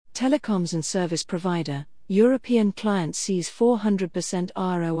telecoms and service provider, European client sees 400%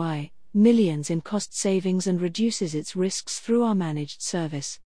 ROI, millions in cost savings, and reduces its risks through our managed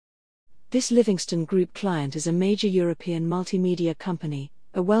service. This Livingston Group client is a major European multimedia company,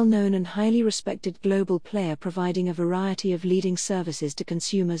 a well-known and highly respected global player providing a variety of leading services to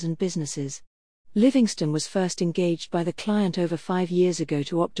consumers and businesses. Livingston was first engaged by the client over 5 years ago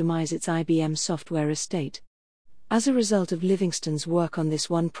to optimize its IBM software estate. As a result of Livingston's work on this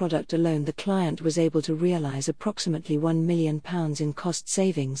one product alone, the client was able to realize approximately £1 million in cost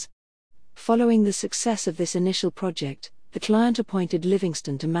savings. Following the success of this initial project, the client appointed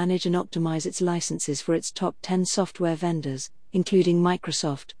Livingston to manage and optimize its licenses for its top 10 software vendors, including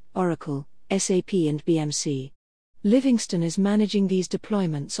Microsoft, Oracle, SAP and BMC. Livingston is managing these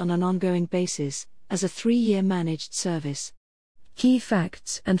deployments on an ongoing basis, as a 3-year managed service. Key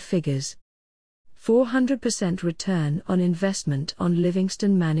facts and figures. 400% return on investment on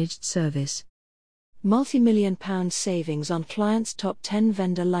Livingston managed service. Multi-million-pound savings on client's top 10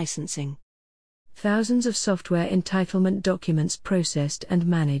 vendor licensing. Thousands of software entitlement documents processed and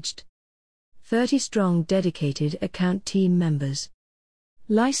managed. 30-strong dedicated account team members.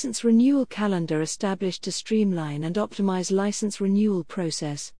 License renewal calendar established to streamline and optimize license renewal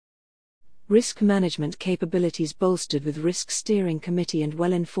process. Risk management capabilities bolstered with risk steering committee and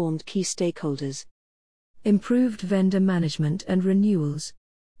well-informed key stakeholders. Improved vendor management and renewals.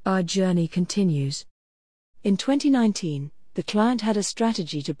 Our journey continues. In 2019, the client had a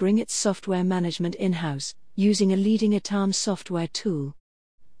strategy to bring its software management in-house, using a leading ETAM software tool.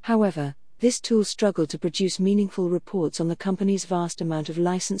 However, this tool struggled to produce meaningful reports on the company's vast amount of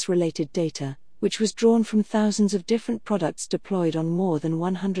license-related data, which was drawn from thousands of different products deployed on more than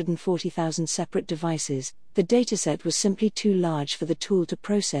 140,000 separate devices. The dataset was simply too large for the tool to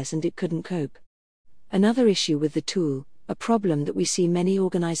process and it couldn't cope. Another issue with the tool, a problem that we see many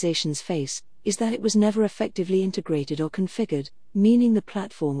organizations face, is that it was never effectively integrated or configured, meaning the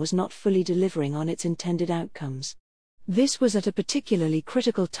platform was not fully delivering on its intended outcomes. This was at a particularly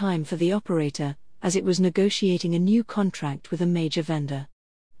critical time for the operator, as it was negotiating a new contract with a major vendor.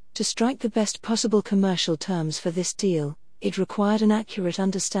 To strike the best possible commercial terms for this deal, it required an accurate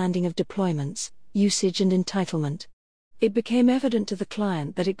understanding of deployments, usage and entitlement. It became evident to the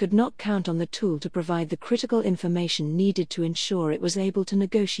client that it could not count on the tool to provide the critical information needed to ensure it was able to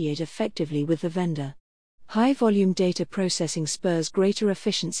negotiate effectively with the vendor. High-volume data processing spurs greater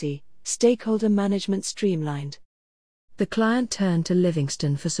efficiency, stakeholder management streamlined. The client turned to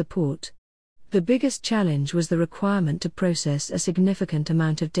Livingston for support. The biggest challenge was the requirement to process a significant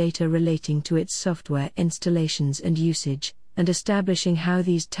amount of data relating to its software installations and usage, and establishing how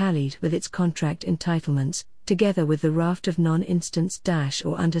these tallied with its contract entitlements, together with the raft of non-instance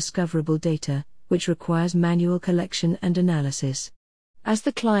or undiscoverable data, which requires manual collection and analysis. As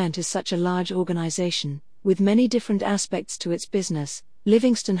the client is such a large organization, with many different aspects to its business,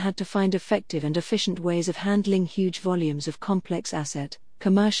 Livingston had to find effective and efficient ways of handling huge volumes of complex asset,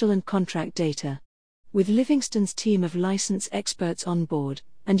 commercial and contract data. With Livingston's team of license experts on board,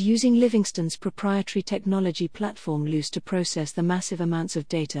 and using Livingston's proprietary technology platform Luce to process the massive amounts of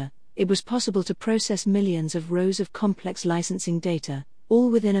data, it was possible to process millions of rows of complex licensing data,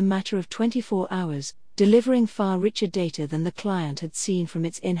 all within a matter of 24 hours, delivering far richer data than the client had seen from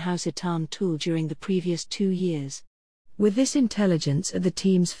its in-house ETAM tool during the previous 2 years. With this intelligence at the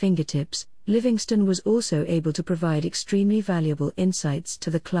team's fingertips, Livingston was also able to provide extremely valuable insights to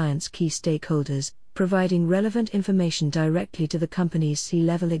the client's key stakeholders, providing relevant information directly to the company's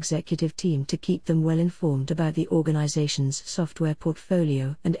C-level executive team to keep them well informed about the organization's software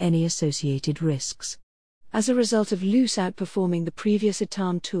portfolio and any associated risks. As a result of Luce outperforming the previous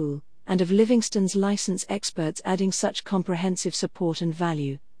ETAM tool, and of Livingston's license experts adding such comprehensive support and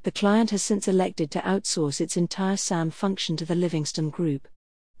value, the client has since elected to outsource its entire SAM function to the Livingston Group.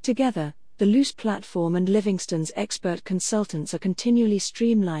 Together, the Luce platform and Livingston's expert consultants are continually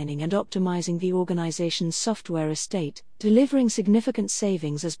streamlining and optimizing the organization's software estate, delivering significant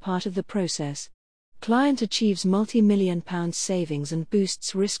savings as part of the process. Client achieves multi-million-pound savings and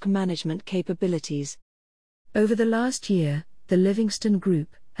boosts risk management capabilities. Over the last year, the Livingston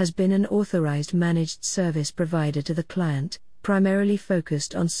Group has been an authorized managed service provider to the client, primarily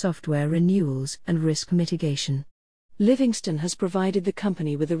focused on software renewals and risk mitigation. Livingston has provided the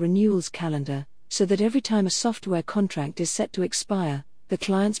company with a renewals calendar, so that every time a software contract is set to expire, the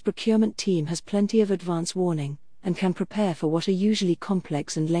client's procurement team has plenty of advance warning, and can prepare for what are usually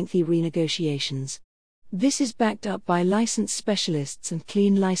complex and lengthy renegotiations. This is backed up by license specialists and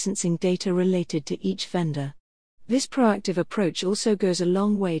clean licensing data related to each vendor. This proactive approach also goes a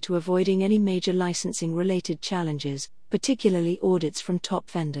long way to avoiding any major licensing-related challenges, particularly audits from top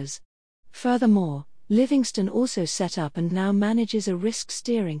vendors. Furthermore, Livingston also set up and now manages a risk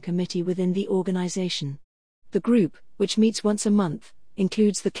steering committee within the organization. The group, which meets once a month,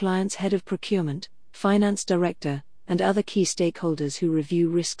 includes the client's head of procurement, finance director, and other key stakeholders who review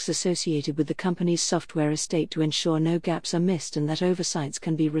risks associated with the company's software estate to ensure no gaps are missed and that oversights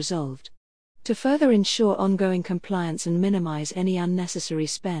can be resolved. To further ensure ongoing compliance and minimize any unnecessary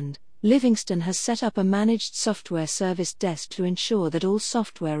spend, Livingston has set up a managed software service desk to ensure that all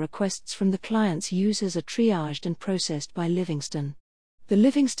software requests from the client's users are triaged and processed by Livingston. The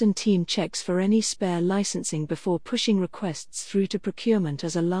Livingston team checks for any spare licensing before pushing requests through to procurement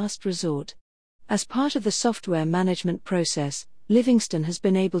as a last resort. As part of the software management process, Livingston has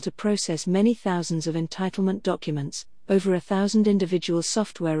been able to process many thousands of entitlement documents, over 1,000 individual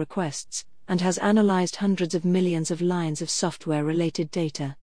software requests, and has analyzed hundreds of millions of lines of software-related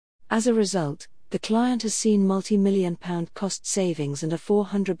data. As a result, the client has seen multi-million-pound cost savings and a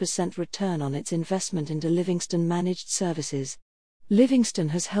 400% return on its investment into Livingston Managed Services. Livingston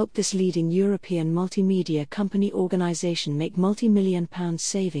has helped this leading European multimedia company organization make multi-million-pound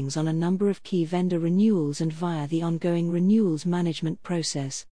savings on a number of key vendor renewals and via the ongoing renewals management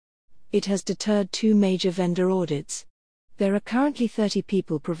process. It has deterred 2 major vendor audits. There are currently 30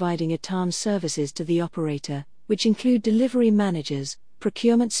 people providing ITAM services to the operator, which include delivery managers,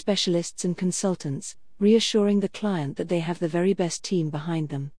 procurement specialists and consultants, reassuring the client that they have the very best team behind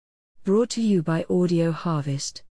them. Brought to you by Audio Harvest.